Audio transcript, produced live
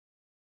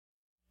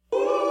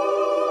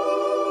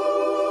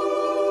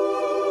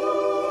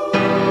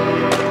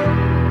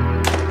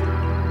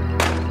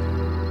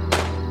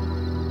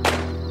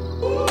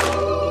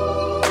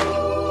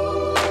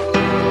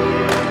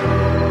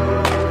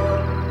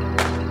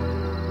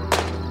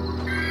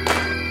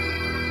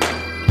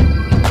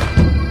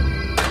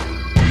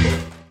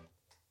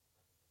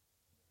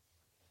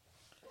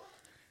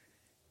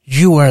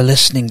You are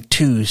listening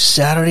to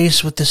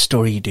Saturdays with the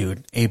Story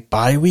Dude, a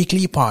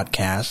bi-weekly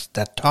podcast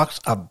that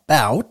talks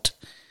about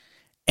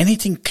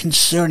anything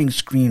concerning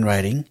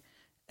screenwriting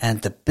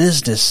and the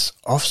business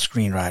of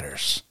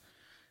screenwriters,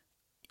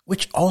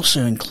 which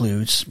also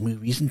includes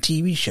movies and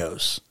TV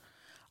shows.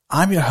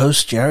 I'm your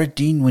host, Jared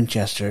Dean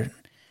Winchester,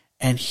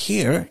 and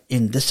here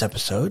in this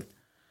episode,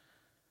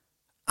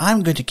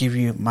 I'm going to give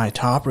you my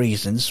top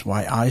reasons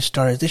why I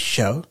started this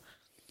show,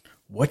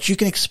 what you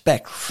can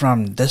expect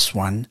from this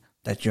one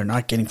that you're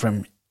not getting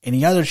from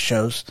any other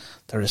shows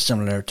that are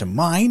similar to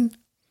mine.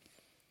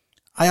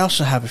 I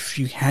also have a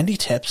few handy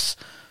tips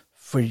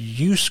for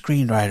you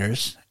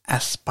screenwriters,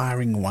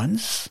 aspiring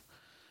ones,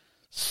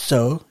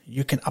 so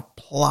you can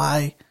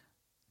apply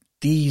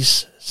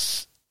these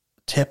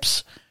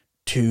tips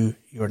to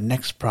your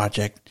next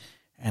project.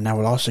 And I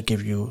will also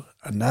give you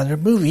another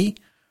movie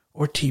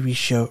or TV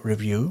show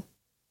review,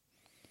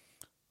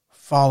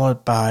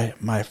 followed by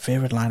my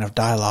favorite line of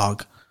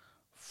dialogue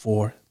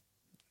for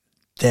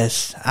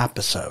this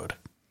episode.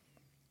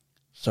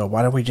 So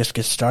why don't we just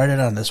get started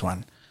on this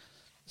one?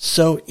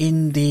 So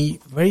in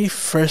the very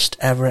first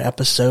ever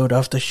episode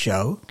of the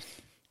show,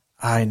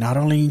 I not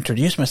only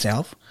introduced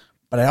myself,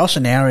 but I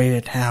also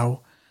narrated how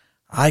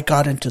I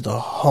got into the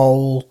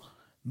whole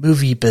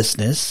movie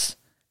business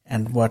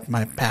and what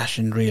my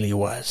passion really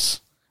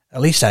was.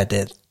 At least I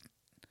did.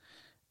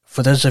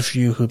 For those of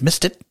you who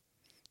missed it,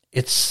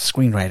 it's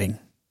screenwriting.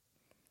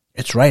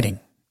 It's writing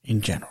in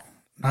general.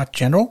 Not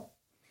general,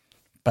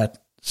 but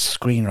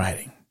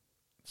screenwriting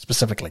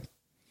specifically.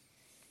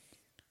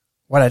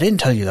 What I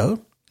didn't tell you,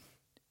 though,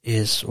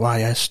 is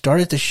why I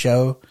started the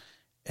show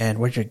and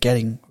what you're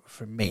getting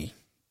from me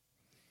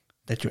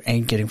that you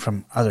ain't getting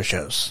from other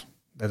shows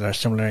that are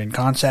similar in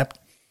concept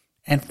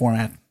and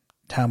format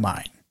to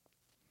mine.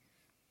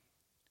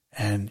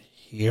 And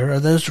here are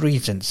those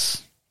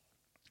reasons.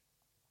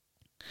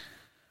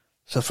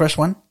 So the first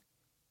one,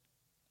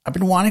 I've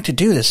been wanting to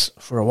do this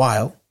for a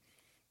while,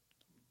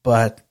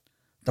 but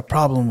the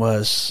problem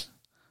was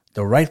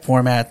the right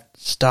format,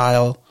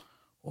 style,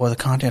 or the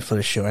content for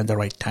the show and the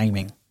right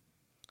timing.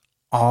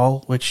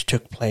 All which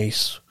took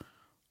place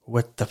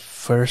with the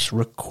first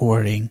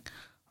recording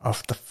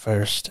of the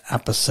first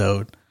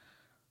episode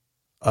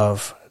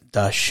of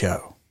the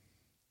show.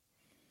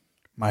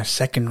 My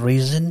second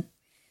reason,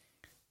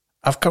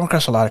 I've come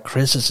across a lot of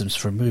criticisms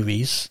for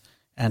movies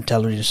and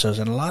television shows,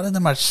 and a lot of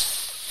them are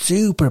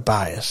super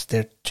biased.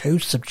 They're too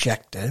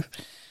subjective.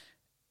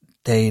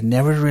 They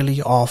never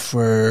really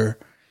offer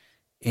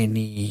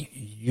any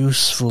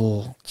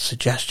useful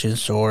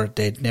suggestions, or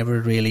they'd never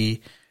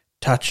really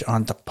touch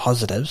on the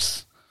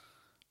positives.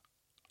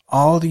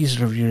 All these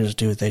reviewers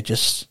do, they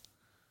just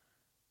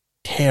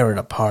tear it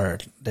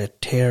apart. They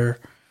tear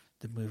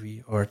the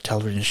movie or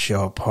television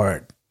show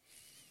apart.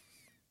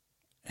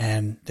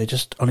 And they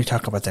just only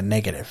talk about the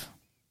negative.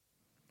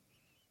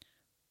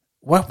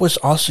 What was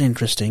also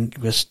interesting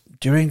was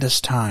during this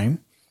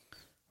time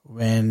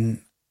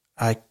when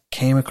I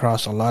came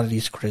across a lot of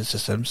these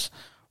criticisms,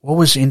 what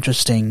was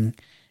interesting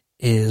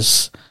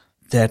is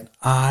that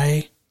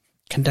I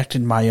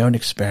conducted my own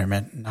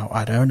experiment. Now,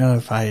 I don't know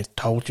if I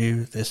told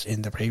you this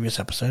in the previous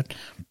episode,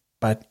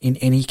 but in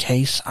any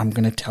case, I'm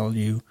going to tell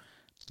you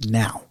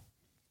now.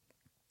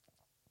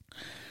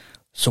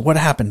 So what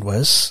happened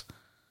was,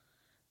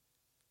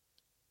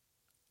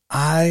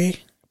 I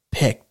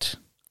picked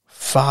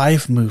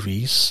 5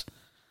 movies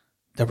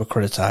that were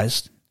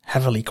criticized,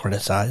 heavily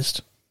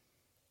criticized,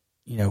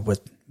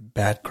 with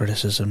bad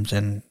criticisms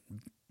and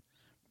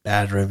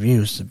bad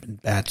reviews,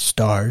 bad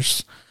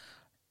stars.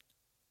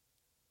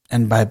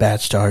 And by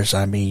bad stars,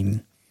 I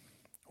mean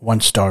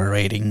 1-star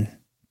rating,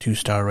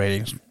 2-star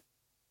ratings,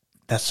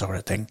 that sort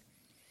of thing.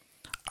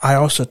 I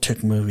also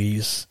took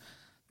movies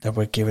that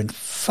were given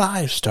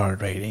 5-star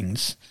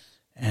ratings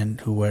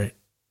and who were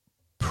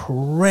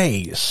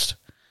praised,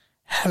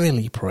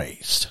 heavily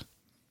praised.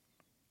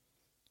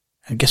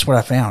 And guess what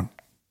I found?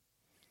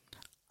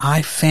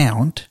 I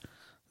found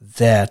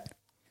that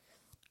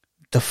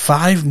the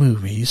 5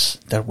 movies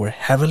that were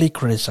heavily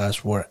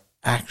criticized were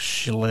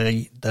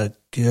actually the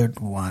good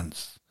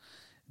ones.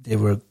 They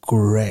were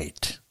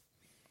great.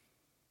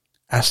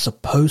 As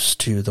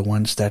opposed to the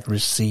ones that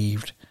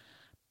received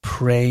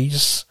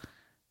praise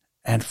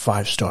and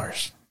 5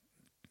 stars.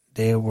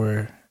 They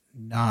were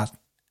not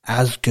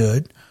as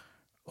good,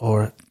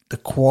 or the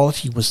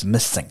quality was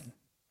missing.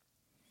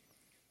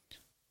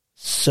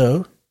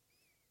 So,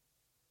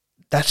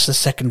 that's the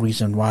second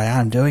reason why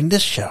I'm doing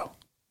this show,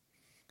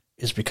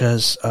 is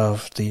because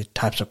of the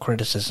types of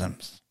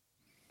criticisms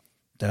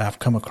that I've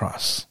come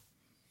across.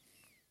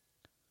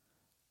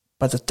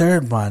 But the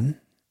third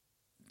one,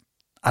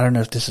 I don't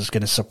know if this is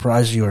going to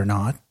surprise you or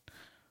not,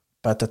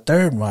 but the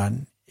third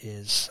one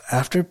is,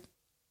 after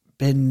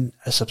being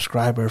a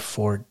subscriber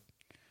for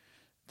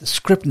the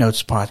Script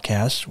Notes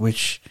podcast,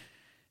 which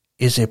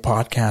is a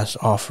podcast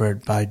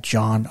offered by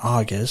John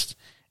August,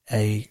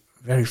 a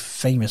very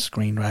famous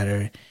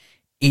screenwriter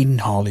in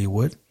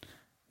Hollywood.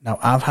 Now,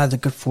 I've had the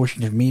good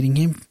fortune of meeting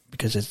him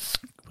because it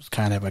was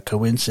kind of a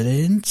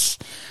coincidence,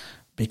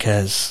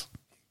 because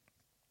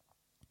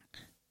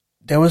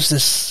there was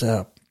this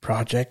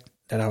project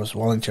that I was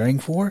volunteering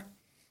for,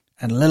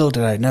 and little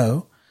did I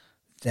know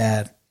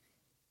that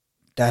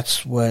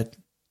that's what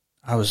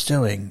I was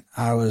doing.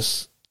 I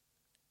was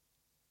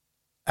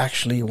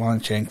actually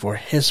volunteering for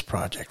his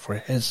project, for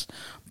his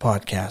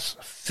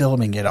podcast,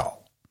 filming it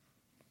all.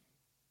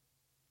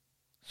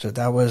 So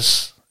that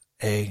was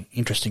an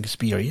interesting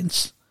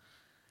experience.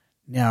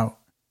 Now,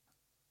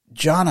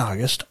 John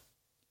August,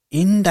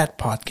 in that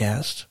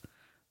podcast,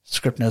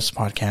 Script Notes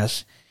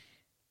podcast,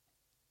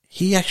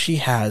 he actually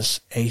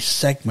has a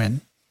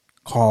segment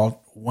called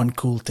One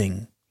Cool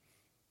Thing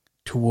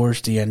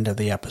towards the end of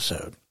the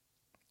episode.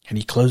 And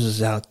he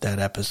closes out that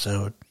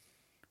episode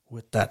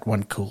with that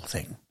one cool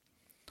thing.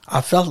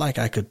 I felt like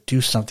I could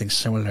do something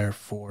similar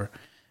for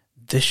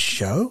this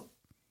show,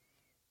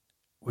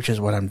 which is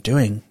what I'm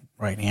doing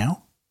right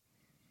now.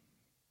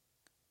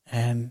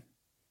 And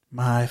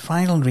my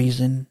final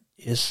reason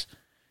is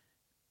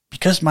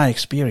because my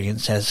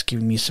experience has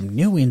given me some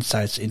new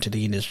insights into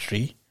the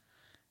industry,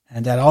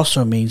 and that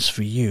also means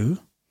for you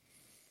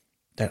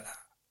that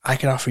I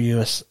can offer you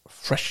a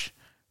fresh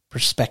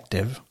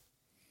perspective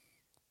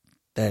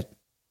that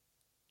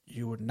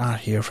you would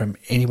not hear from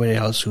anybody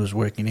else who's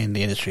working in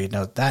the industry.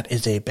 Now, that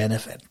is a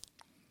benefit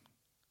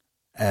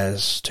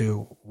as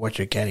to what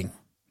you're getting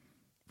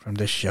from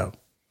this show.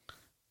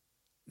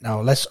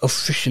 Now, let's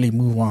officially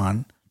move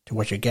on to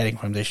what you're getting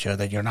from this show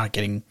that you're not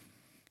getting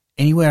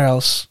anywhere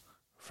else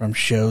from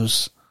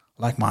shows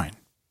like mine.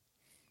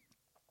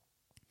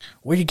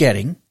 What you're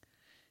getting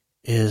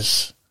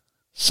is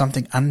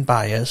something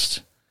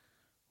unbiased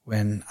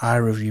when I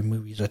review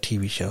movies or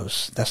TV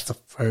shows. That's the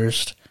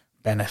first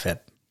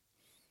benefit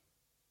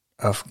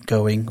of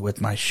going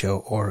with my show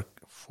or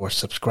for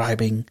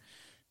subscribing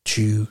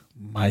to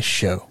my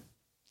show.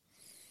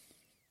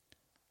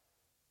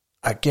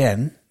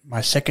 Again,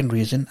 my second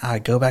reason, I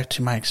go back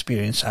to my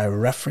experience. I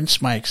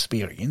reference my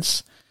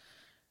experience.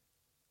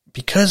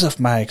 Because of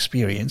my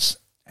experience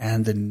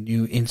and the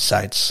new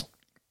insights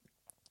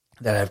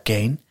that I've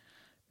gained,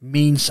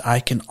 means I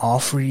can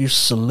offer you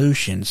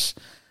solutions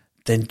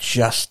than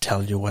just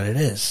tell you what it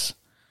is.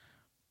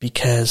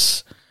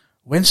 Because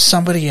when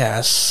somebody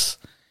asks,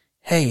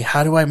 hey,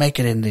 how do I make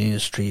it in the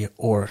industry?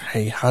 Or,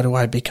 hey, how do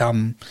I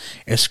become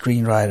a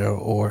screenwriter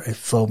or a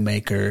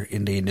filmmaker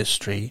in the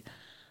industry?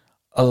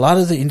 A lot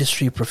of the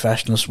industry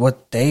professionals,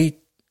 what they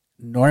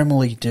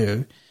normally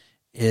do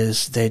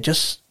is they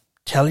just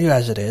tell you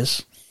as it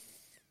is,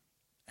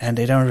 and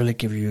they don't really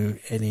give you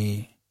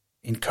any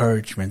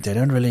encouragement. They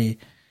don't really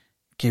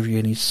give you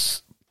any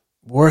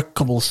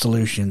workable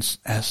solutions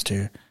as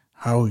to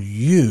how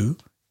you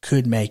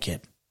could make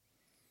it.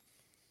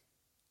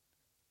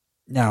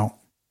 Now,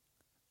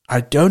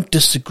 I don't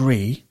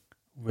disagree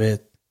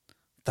with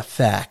the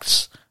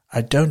facts.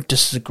 I don't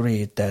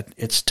disagree that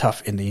it's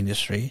tough in the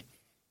industry.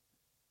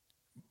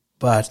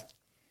 But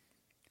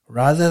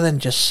rather than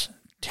just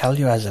tell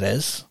you as it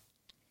is,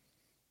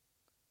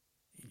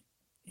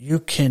 you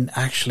can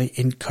actually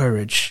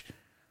encourage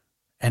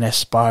an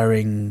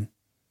aspiring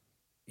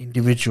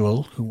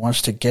individual who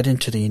wants to get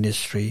into the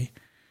industry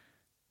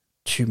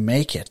to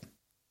make it.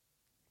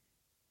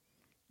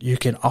 You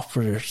can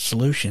offer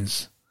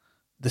solutions.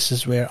 This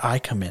is where I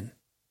come in.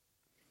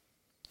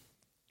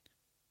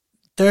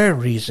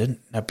 Third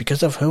reason, now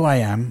because of who I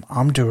am,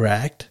 I'm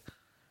direct.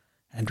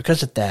 And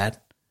because of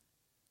that,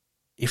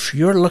 if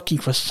you're looking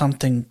for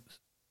something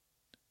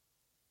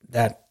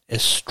that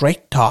is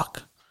straight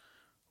talk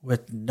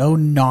with no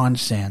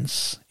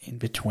nonsense in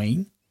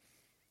between,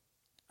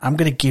 I'm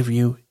going to give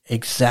you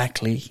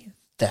exactly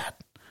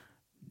that.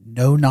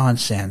 No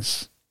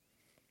nonsense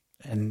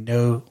and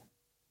no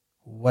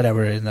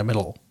whatever in the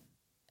middle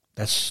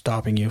that's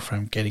stopping you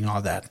from getting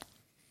all that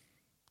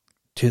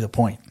to the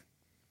point.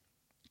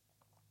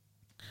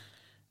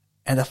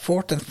 And the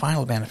fourth and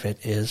final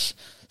benefit is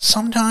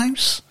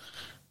sometimes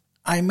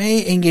I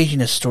may engage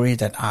in a story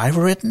that I've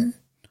written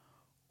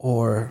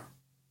or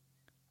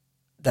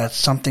that's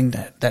something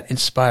that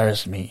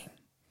inspires me,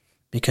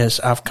 because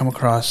I've come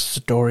across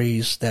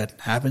stories that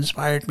have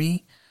inspired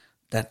me,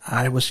 that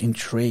I was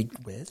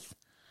intrigued with,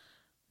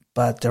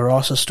 but there are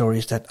also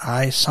stories that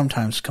I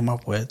sometimes come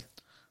up with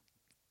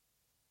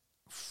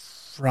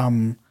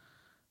from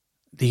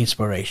the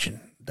inspiration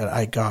that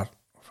I got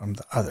from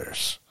the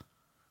others.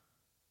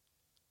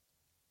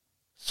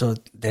 So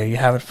there you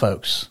have it,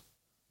 folks.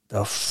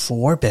 The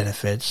 4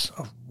 benefits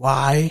of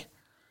why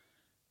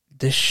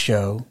this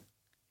show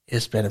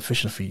is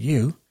beneficial for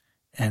you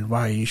and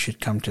why you should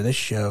come to this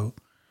show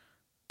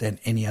than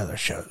any other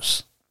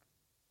shows.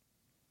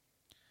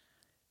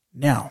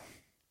 Now,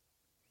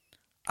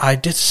 I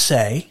did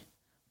say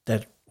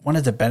that one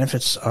of the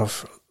benefits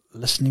of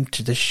listening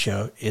to this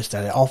show is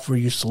that I offer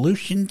you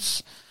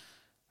solutions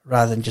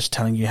rather than just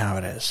telling you how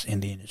it is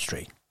in the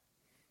industry.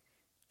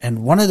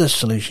 And one of the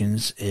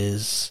solutions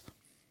is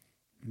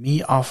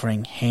me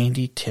offering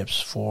handy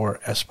tips for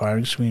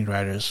aspiring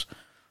screenwriters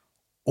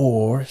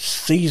or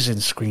seasoned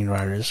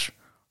screenwriters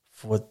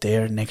for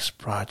their next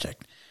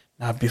project.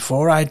 Now,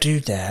 before I do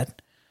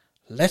that,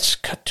 let's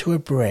cut to a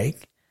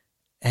break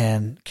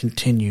and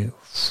continue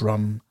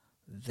from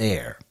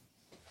there.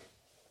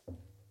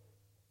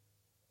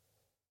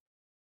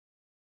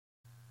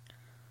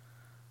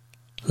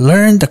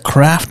 Learn the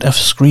craft of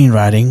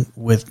screenwriting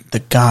with the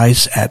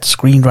guys at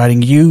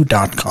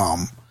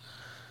screenwritingu.com.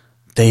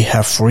 They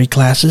have free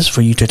classes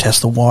for you to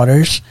test the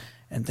waters,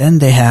 and then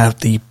they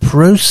have the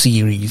Pro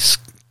Series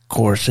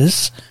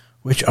courses,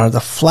 which are the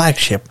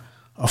flagship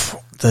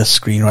of the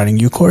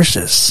Screenwriting U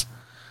courses.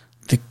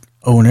 The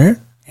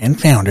owner and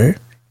founder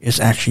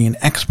is actually an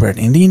expert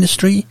in the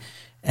industry,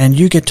 and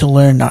you get to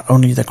learn not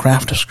only the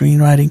craft of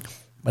screenwriting,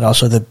 but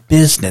also the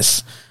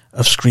business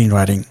of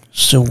screenwriting.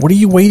 So what are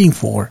you waiting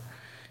for?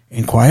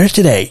 Inquire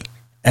today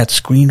at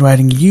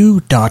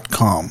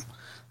screenwritingu.com.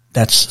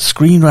 That's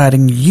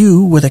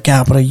screenwritingu with a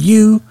capital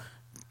U.com.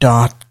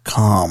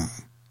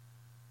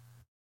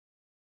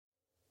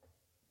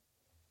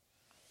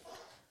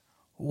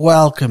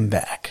 Welcome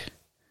back.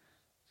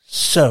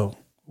 So,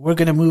 we're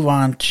going to move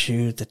on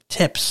to the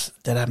tips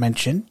that I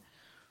mentioned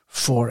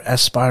for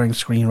aspiring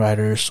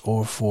screenwriters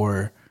or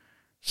for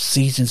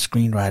seasoned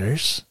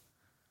screenwriters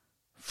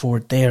for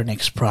their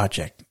next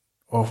project.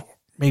 Or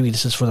maybe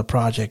this is for the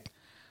project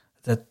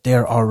that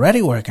they're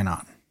already working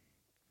on.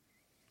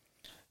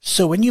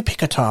 So when you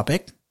pick a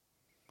topic,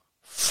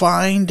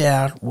 find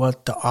out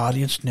what the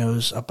audience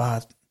knows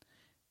about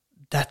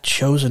that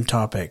chosen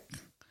topic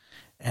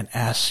and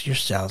ask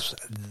yourselves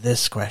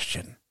this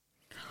question.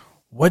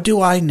 What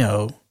do I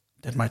know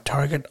that my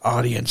target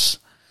audience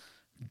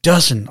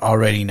doesn't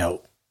already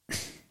know?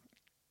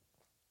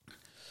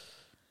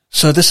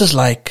 So this is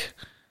like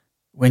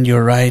when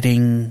you're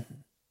writing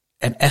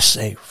an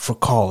essay for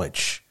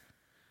college.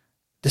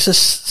 This is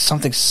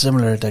something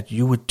similar that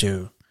you would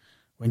do.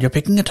 When you're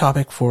picking a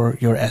topic for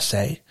your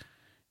essay,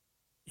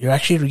 you're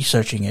actually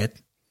researching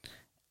it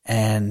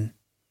and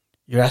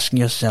you're asking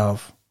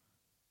yourself,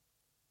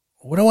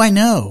 what do I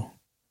know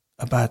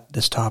about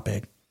this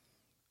topic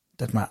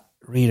that my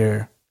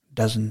reader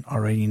doesn't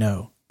already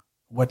know?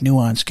 What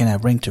nuance can I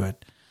bring to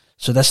it?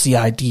 So that's the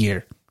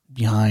idea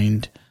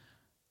behind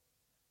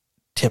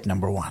tip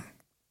number 1.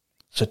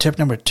 So tip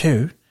number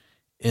 2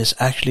 is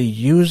actually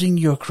using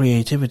your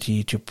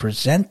creativity to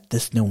present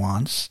this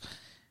nuance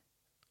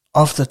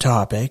of the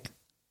topic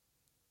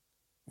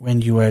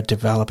when you are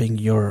developing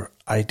your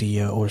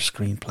idea or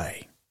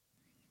screenplay.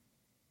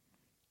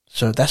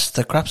 So that's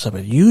the crux of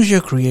it. Use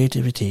your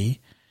creativity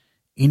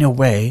in a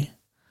way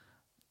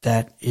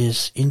that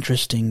is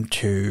interesting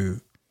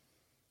to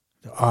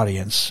the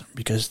audience,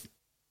 because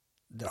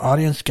the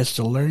audience gets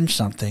to learn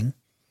something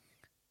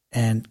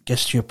and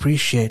gets to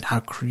appreciate how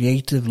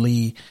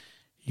creatively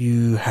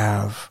you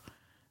have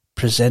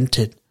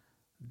presented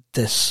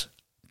this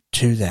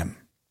to them.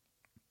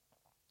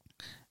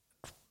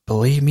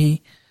 Believe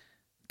me,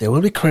 there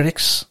will be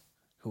critics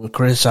who will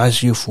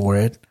criticize you for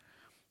it,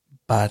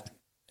 but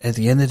at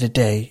the end of the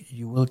day,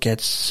 you will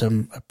get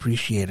some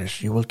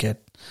appreciators. You will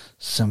get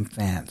some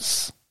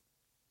fans.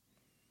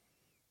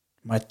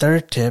 My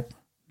third tip,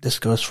 this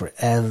goes for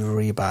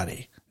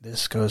everybody.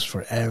 This goes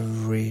for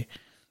every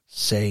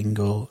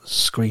single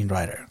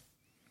screenwriter.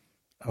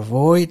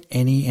 Avoid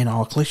any and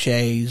all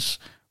cliches,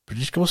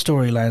 predictable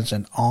storylines,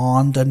 and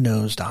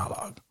on-the-nose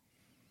dialogue.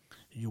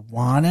 You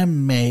want to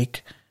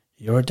make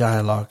your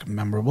dialogue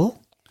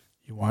memorable.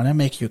 You want to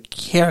make your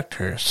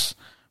characters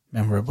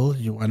memorable.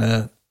 You want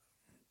to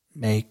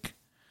make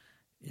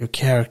your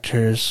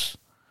characters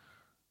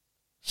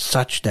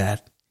such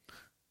that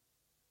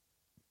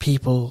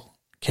people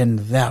can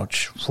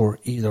vouch for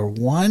either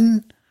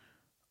one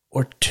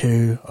or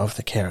two of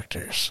the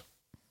characters.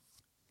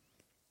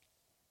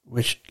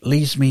 Which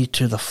leads me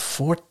to the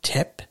fourth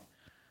tip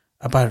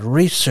about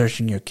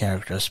researching your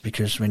characters,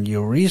 because when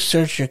you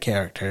research your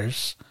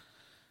characters,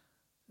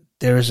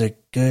 there is a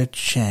good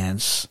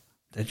chance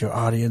that your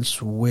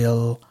audience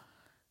will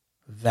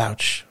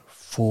vouch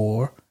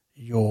for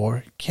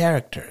your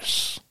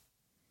characters.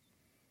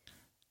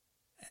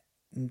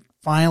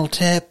 Final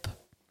tip,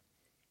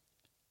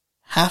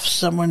 have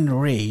someone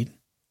read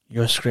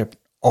your script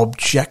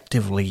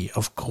objectively,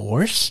 of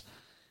course,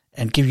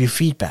 and give you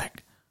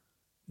feedback.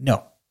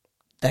 No,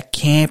 that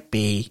can't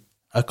be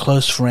a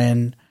close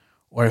friend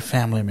or a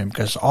family member,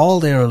 because all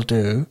they'll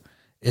do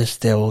is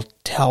they'll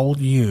tell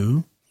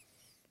you,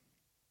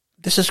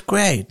 this is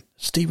great,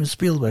 Steven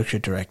Spielberg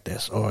should direct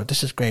this, or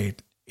this is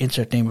great,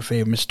 insert name of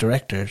famous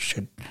director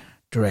should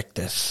direct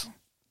this.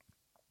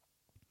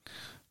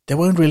 They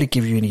won't really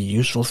give you any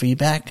useful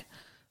feedback.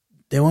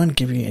 They won't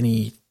give you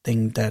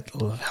anything that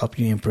will help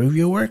you improve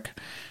your work.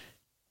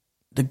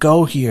 The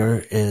goal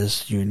here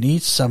is you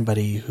need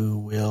somebody who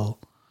will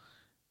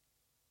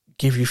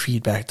give you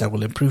feedback that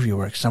will improve your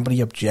work, somebody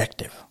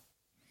objective.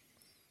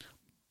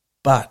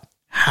 But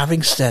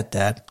having said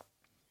that,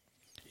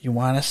 you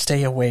want to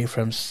stay away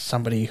from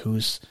somebody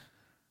who's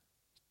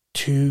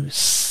too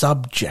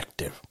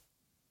subjective.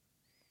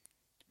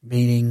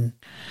 Meaning,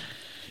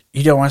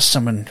 you don't want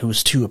someone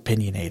who's too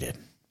opinionated.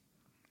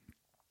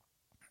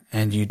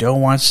 And you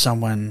don't want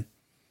someone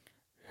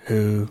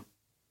who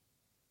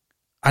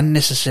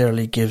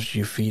unnecessarily gives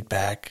you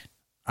feedback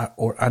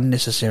or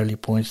unnecessarily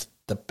points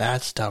the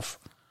bad stuff,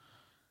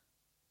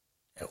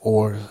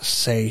 or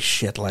say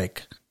shit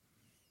like,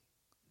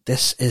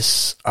 this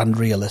is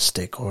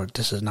unrealistic, or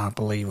this is not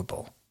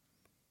believable.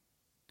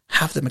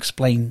 Have them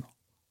explain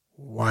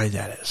why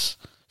that is.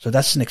 So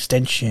that's an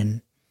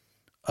extension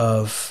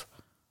of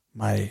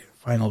my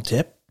final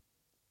tip.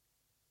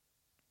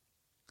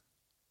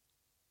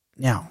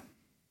 Now,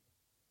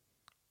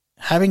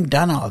 having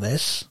done all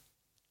this,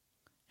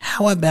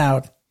 how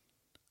about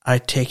I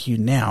take you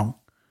now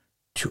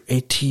to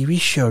a TV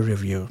show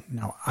review?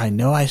 Now, I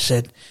know I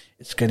said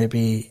it's going to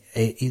be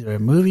either a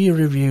movie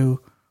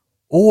review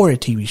or a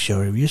TV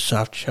show review, so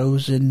I've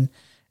chosen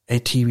a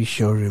TV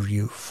show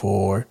review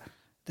for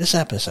this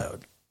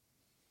episode.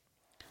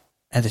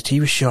 And the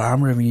TV show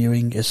I'm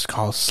reviewing is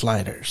called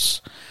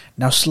Sliders.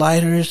 Now,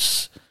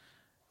 Sliders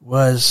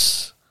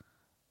was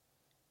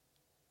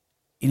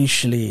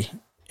initially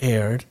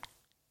aired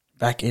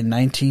back in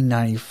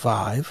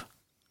 1995.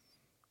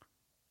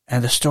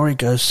 And the story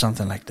goes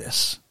something like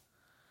this.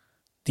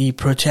 The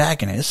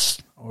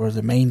protagonist, or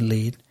the main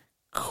lead,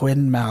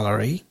 Quinn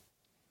Mallory,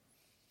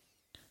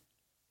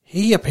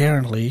 he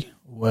apparently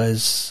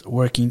was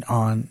working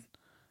on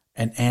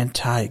an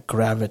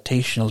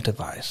anti-gravitational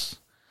device.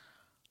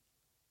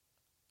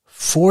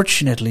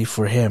 Fortunately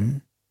for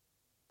him,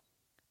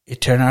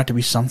 it turned out to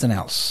be something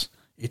else.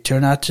 It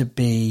turned out to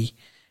be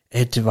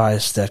a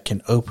device that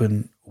can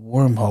open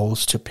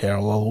wormholes to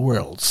parallel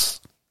worlds.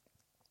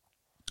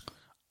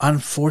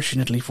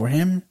 Unfortunately for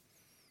him,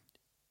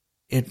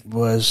 it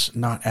was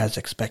not as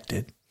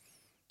expected.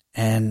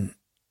 And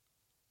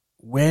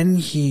when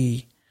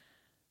he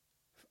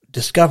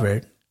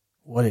discovered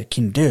what it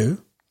can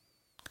do,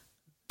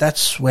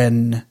 that's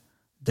when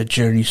the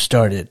journey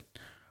started.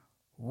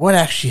 What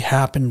actually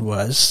happened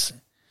was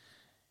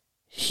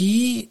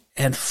he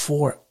and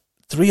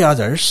three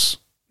others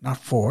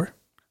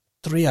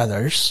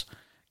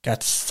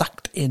got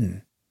sucked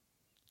in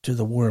to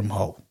the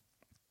wormhole.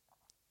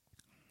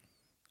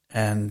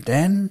 And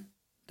then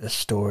the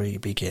story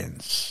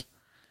begins.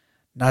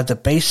 Now, the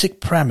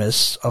basic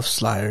premise of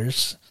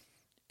Sliders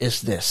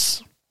is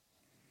this.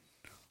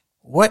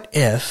 What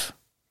if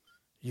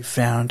you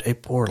found a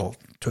portal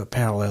to a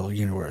parallel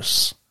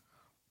universe?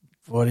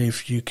 What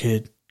if you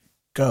could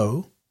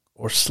go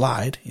or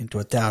slide into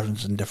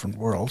 1,000 different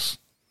worlds?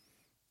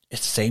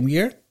 It's the same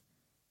year,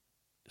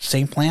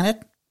 same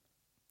planet,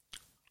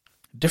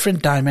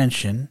 different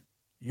dimension.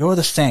 You're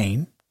the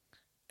same.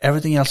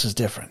 Everything else is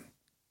different.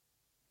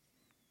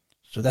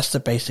 So that's the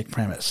basic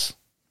premise.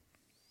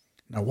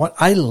 Now, what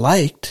I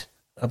liked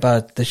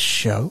about this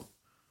show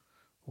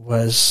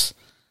was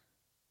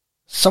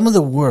some of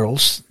the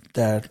worlds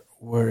that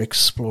were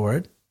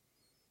explored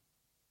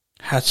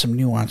had some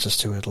nuances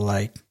to it,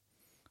 like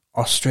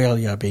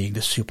Australia being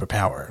the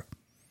superpower,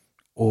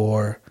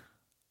 or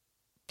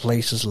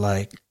places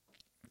like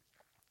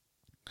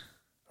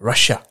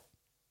Russia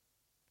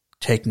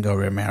taking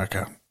over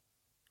America,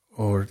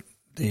 or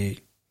the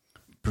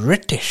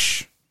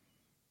British,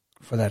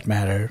 for that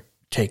matter,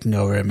 taking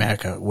over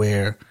America,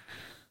 where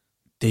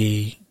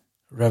the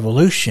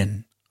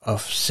revolution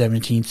of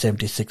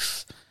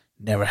 1776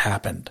 never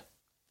happened.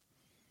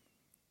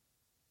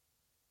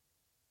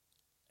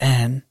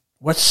 And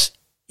what's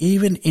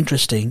even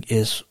interesting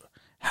is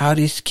how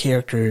these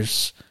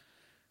characters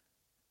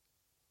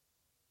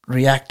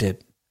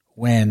reacted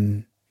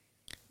when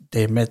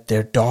they met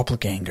their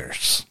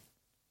doppelgangers.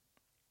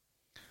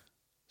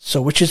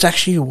 So, which is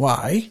actually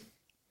why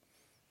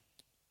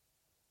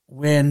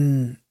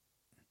when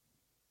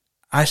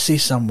I see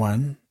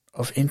someone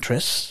of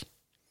interest,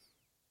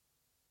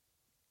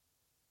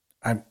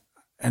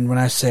 and when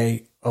I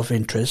say of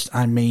interest,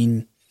 I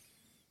mean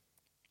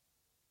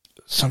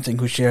something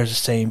who shares the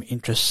same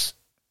interests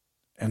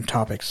and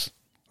topics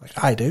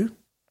like I do,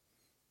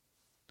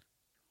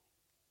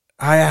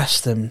 I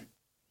ask them,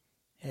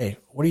 hey,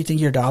 what do you think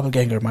your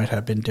doppelganger might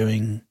have been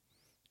doing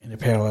in a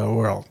parallel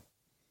world?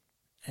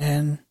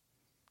 And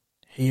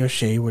he or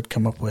she would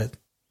come up with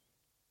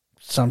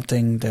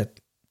something that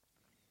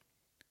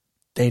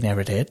they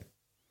never did,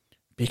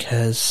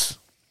 because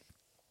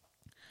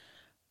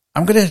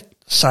I'm going to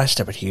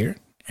sidestep it here,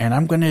 and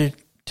I'm going to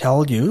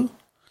tell you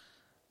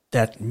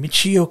that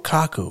Michio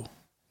Kaku,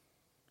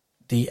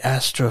 the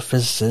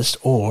astrophysicist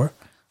or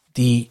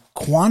the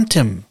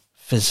quantum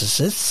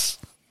physicist,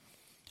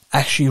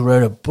 actually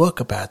wrote a book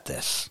about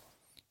this.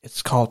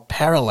 It's called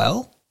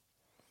Parallel,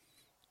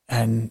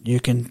 and you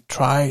can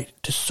try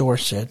to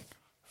source it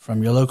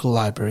from your local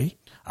library.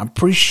 I'm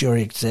pretty sure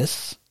it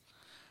exists,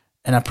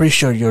 and I'm pretty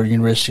sure your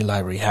university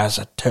library has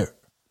it too.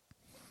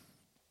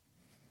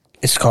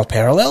 It's called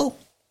Parallel,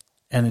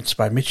 and it's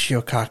by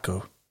Michio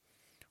Kaku.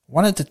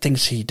 One of the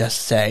things he does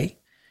say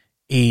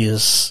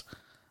is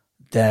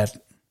that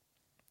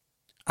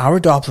our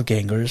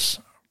doppelgangers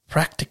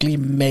practically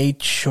made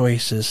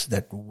choices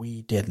that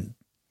we didn't.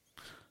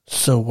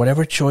 So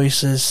whatever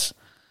choices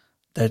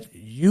that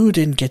you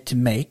didn't get to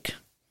make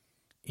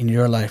in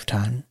your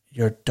lifetime,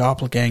 your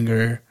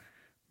doppelganger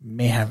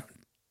may have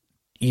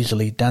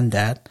easily done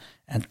that,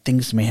 and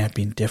things may have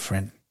been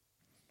different.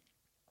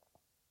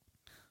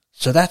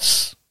 So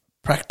that's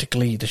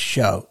practically the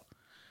show.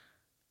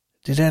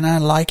 Did I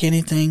not like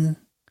anything?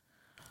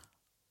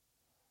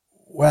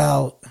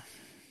 Well,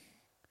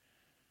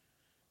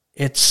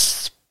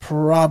 it's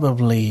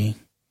probably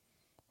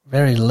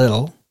very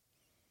little.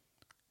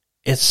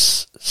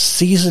 It's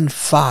season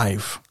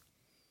 5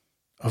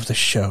 of the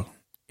show.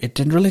 It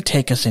didn't really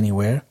take us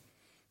anywhere,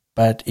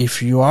 but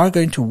if you are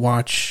going to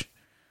watch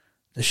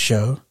the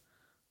show,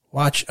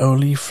 watch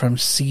only from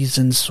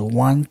seasons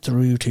 1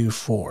 through to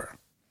 4.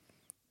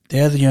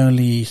 They're the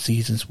only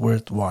seasons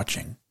worth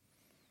watching.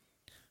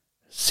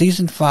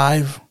 Season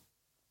 5,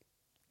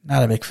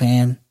 not a big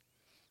fan.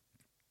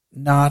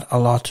 Not a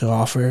lot to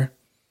offer.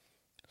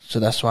 So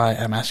that's why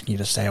I'm asking you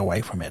to stay away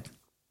from it.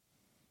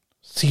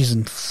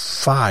 Season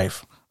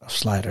 5 of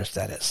Sliders,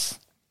 that is.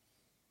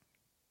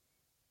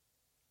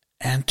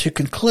 And to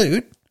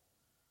conclude,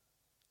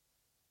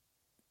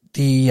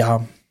 the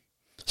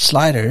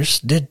Sliders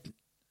did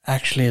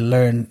actually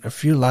learn a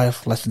few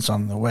life lessons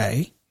on the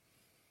way.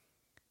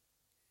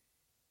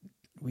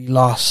 We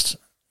lost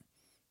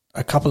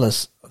a couple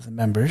of the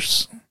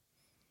members,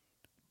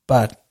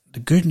 but the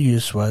good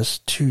news was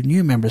 2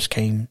 new members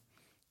came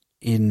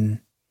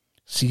in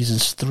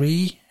seasons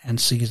 3 and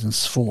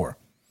seasons 4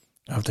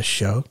 of the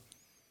show,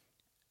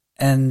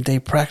 and they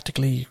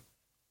practically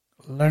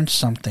learned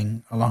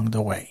something along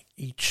the way.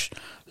 Each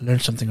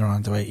learned something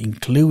along the way,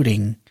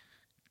 including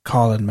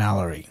Colin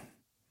Mallory.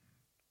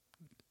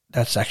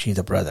 That's actually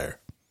the brother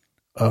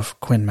of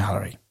Quinn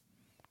Mallory.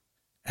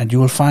 And you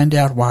will find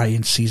out why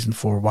in season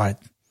 4,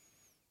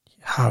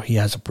 how he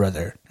has a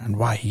brother and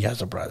why he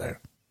has a brother.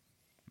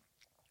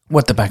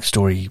 What the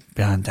backstory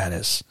behind that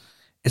is.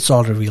 It's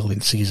all revealed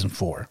in season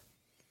 4.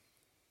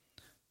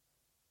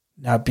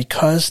 Now,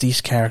 because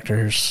these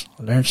characters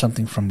learn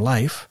something from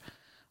life,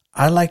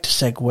 I like to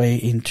segue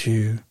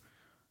into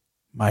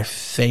my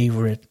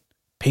favorite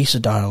piece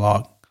of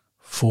dialogue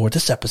for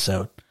this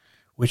episode,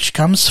 which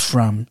comes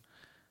from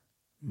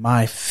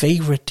my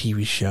favorite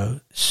TV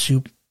show,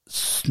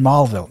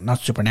 Smallville,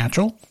 not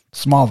Supernatural,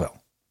 Smallville,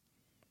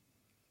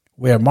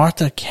 where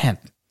Martha Kent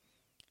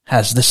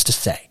has this to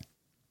say.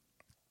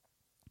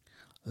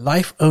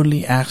 Life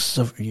only asks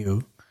of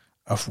you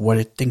of what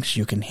it thinks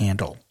you can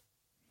handle.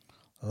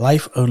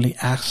 Life only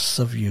asks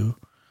of you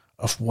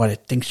of what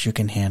it thinks you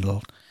can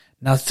handle.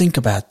 Now think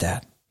about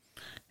that.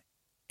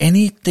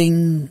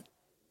 Anything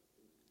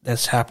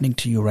that's happening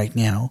to you right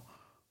now,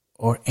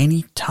 or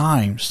any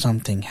time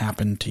something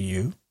happened to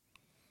you,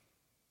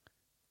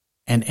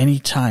 and any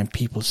time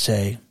people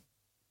say,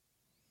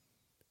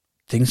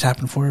 things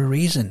happen for a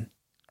reason.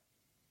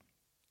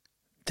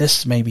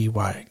 This may be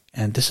why,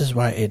 and this is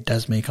why it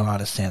does make a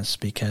lot of sense,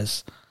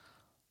 because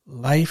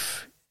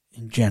life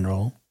in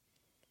general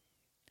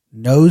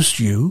knows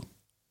your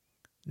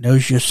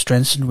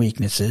strengths and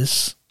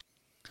weaknesses,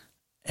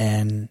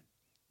 and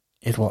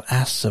it will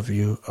ask of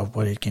you of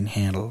what it can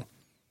handle.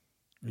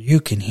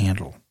 You can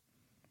handle.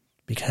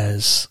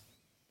 Because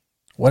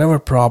whatever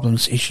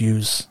problems,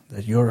 issues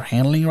that you're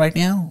handling right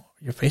now,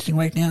 you're facing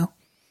right now,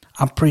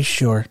 I'm pretty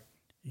sure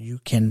you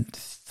can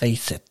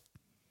face it.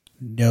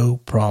 No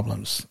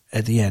problems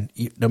at the end,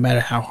 no matter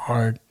how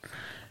hard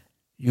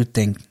you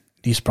think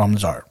these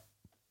problems are.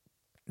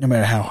 No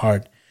matter how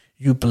hard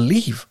you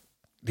believe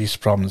these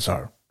problems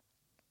are.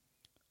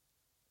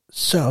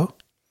 So,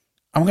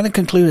 I'm going to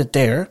conclude it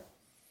there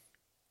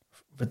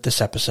with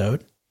this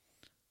episode.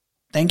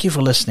 Thank you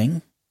for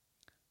listening.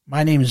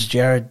 My name is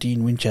Jared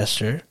Dean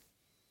Winchester.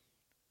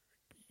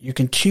 You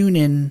can tune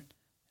in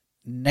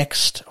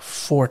next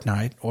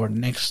fortnight or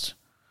next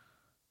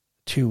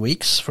 2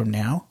 weeks from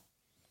now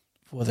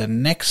for the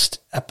next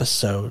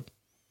episode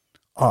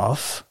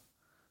of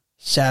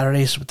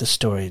Saturdays with the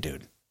Story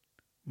Dude.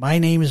 My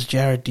name is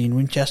Jared Dean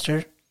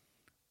Winchester.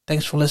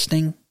 Thanks for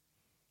listening,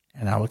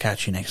 and I will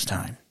catch you next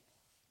time.